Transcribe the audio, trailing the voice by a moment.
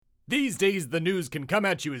These days, the news can come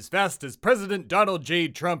at you as fast as President Donald J.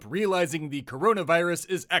 Trump realizing the coronavirus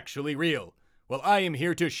is actually real. Well, I am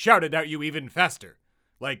here to shout it at you even faster.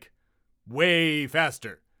 Like, way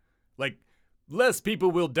faster. Like, less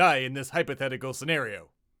people will die in this hypothetical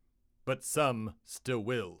scenario. But some still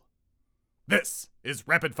will. This is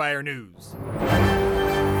Rapid Fire News.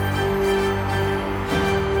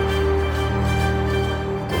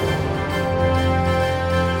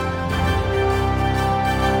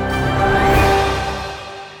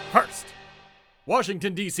 First,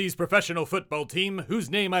 Washington, D.C.'s professional football team, whose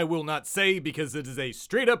name I will not say because it is a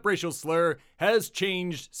straight-up racial slur, has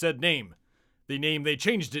changed said name. The name they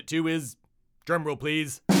changed it to is, drumroll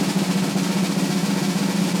please,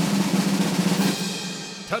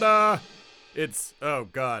 ta-da! It's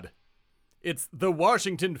the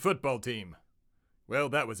Washington football team. Well,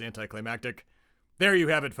 that was anticlimactic. There you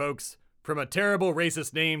have it, folks. From a terrible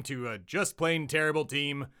racist name to a just plain terrible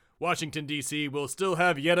team, Washington, D.C. will still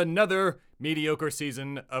have yet another mediocre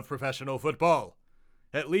season of professional football.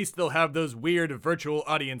 At least they'll have those weird virtual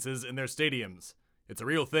audiences in their stadiums. It's a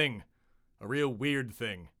real thing. A real weird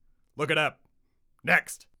thing. Look it up.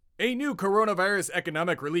 Next. A new coronavirus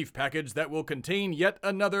economic relief package that will contain yet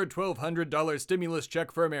another $1,200 stimulus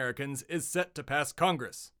check for Americans is set to pass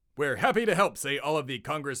Congress. We're happy to help, say all of the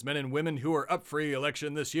congressmen and women who are up for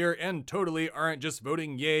election this year and totally aren't just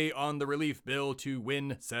voting yay on the relief bill to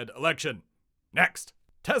win said election. Next.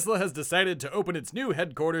 Tesla has decided to open its new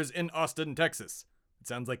headquarters in Austin, Texas. It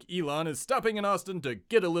sounds like Elon is stopping in Austin to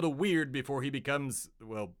get a little weird before he becomes,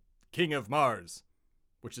 well, King of Mars.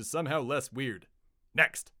 Which is somehow less weird.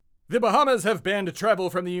 Next. The Bahamas have banned travel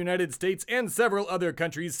from the United States and several other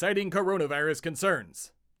countries citing coronavirus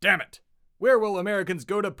concerns. Damn it! Where will Americans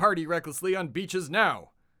go to party recklessly on beaches now?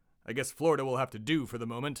 I guess Florida will have to do for the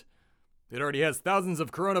moment. It already has thousands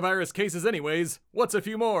of coronavirus cases anyways. What's a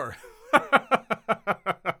few more?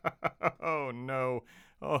 Oh no.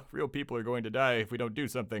 Oh, real people are going to die if we don't do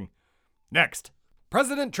something. Next.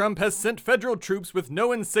 President Trump has sent federal troops with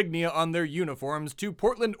no insignia on their uniforms to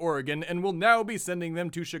Portland, Oregon, and will now be sending them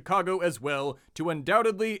to Chicago as well to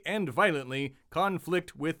undoubtedly and violently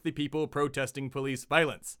conflict with the people protesting police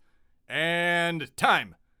violence. And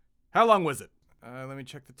time. How long was it? Let me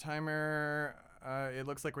check the timer. It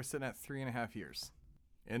looks like we're sitting at 3.5 years.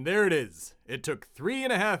 And there it is. It took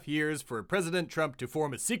 3.5 years for President Trump to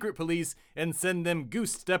form a secret police and send them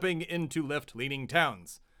goose-stepping into left-leaning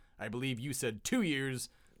towns. I believe you said 2 years,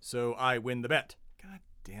 so I win the bet. God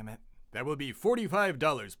damn it. That will be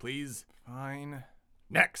 $45, please. Fine.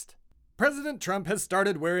 Next. President Trump has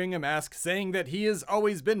started wearing a mask, saying that he has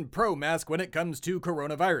always been pro-mask when it comes to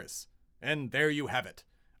coronavirus. And there you have it.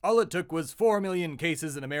 All it took was 4 million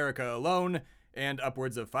cases in America alone, and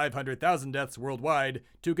upwards of 500,000 deaths worldwide,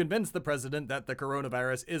 to convince the president that the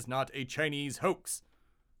coronavirus is not a Chinese hoax.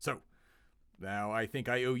 So, now I think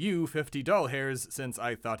I owe you 50 doll hairs, since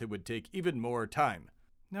I thought it would take even more time.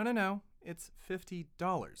 No. It's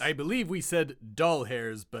 $50. I believe we said doll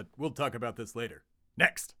hairs, but we'll talk about this later.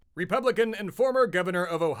 Next. Republican and former governor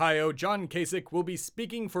of Ohio, John Kasich, will be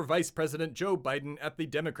speaking for Vice President Joe Biden at the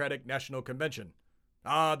Democratic National Convention.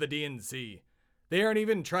 Ah, the DNC. They aren't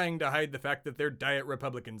even trying to hide the fact that they're diet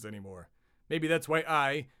Republicans anymore. Maybe that's why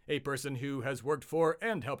I, a person who has worked for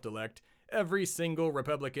and helped elect every single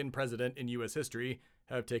Republican president in U.S. history,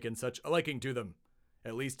 have taken such a liking to them.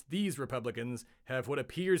 At least these Republicans have what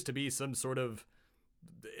appears to be some sort of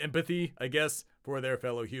empathy, I guess, for their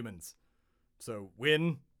fellow humans. So,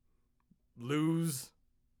 win? Lose?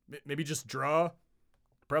 Maybe just draw?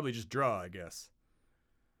 Probably just draw, I guess.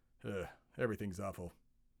 Everything's awful.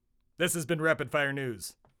 This has been Rapid Fire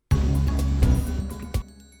News.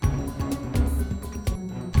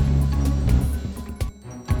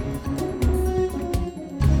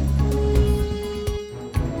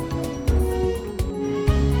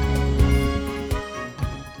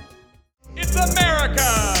 It's America,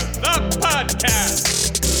 the podcast!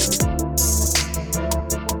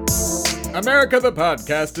 America the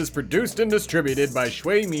Podcast is produced and distributed by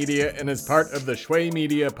Shway Media and is part of the Shway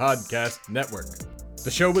Media Podcast Network. The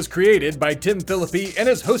show was created by Tim Phillippe and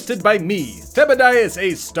is hosted by me, Thebadias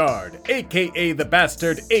A. Stard, aka The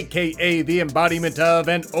Bastard, aka the embodiment of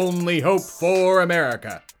and only hope for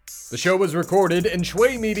America. The show was recorded in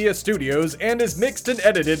Shway Media Studios and is mixed and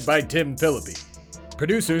edited by Tim Phillippe.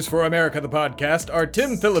 Producers for America the Podcast are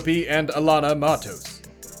Tim Phillippe and Alana Matos.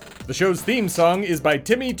 The show's theme song is by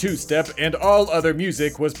Timmy Two-Step, and all other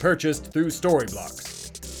music was purchased through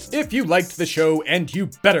Storyblocks. If you liked the show, and you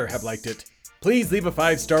better have liked it, please leave a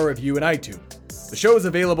 5-star review in iTunes. The show is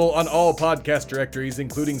available on all podcast directories,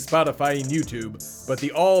 including Spotify and YouTube, but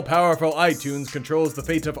the all-powerful iTunes controls the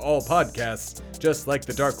fate of all podcasts, just like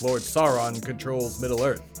the Dark Lord Sauron controls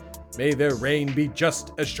Middle-earth. May their reign be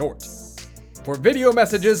just as short. For video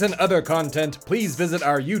messages and other content, please visit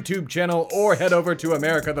our YouTube channel or head over to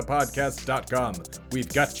americathepodcast.com.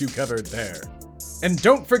 We've got you covered there. And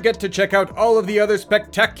don't forget to check out all of the other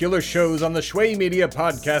spectacular shows on the Shway Media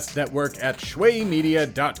Podcast Network at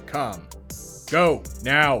shwaymedia.com. Go,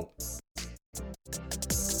 now!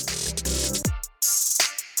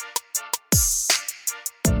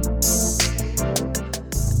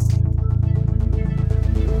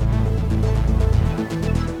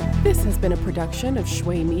 This has been a production of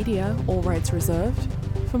Shway Media, all rights reserved.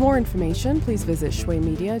 For more information, please visit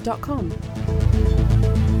shwaymedia.com.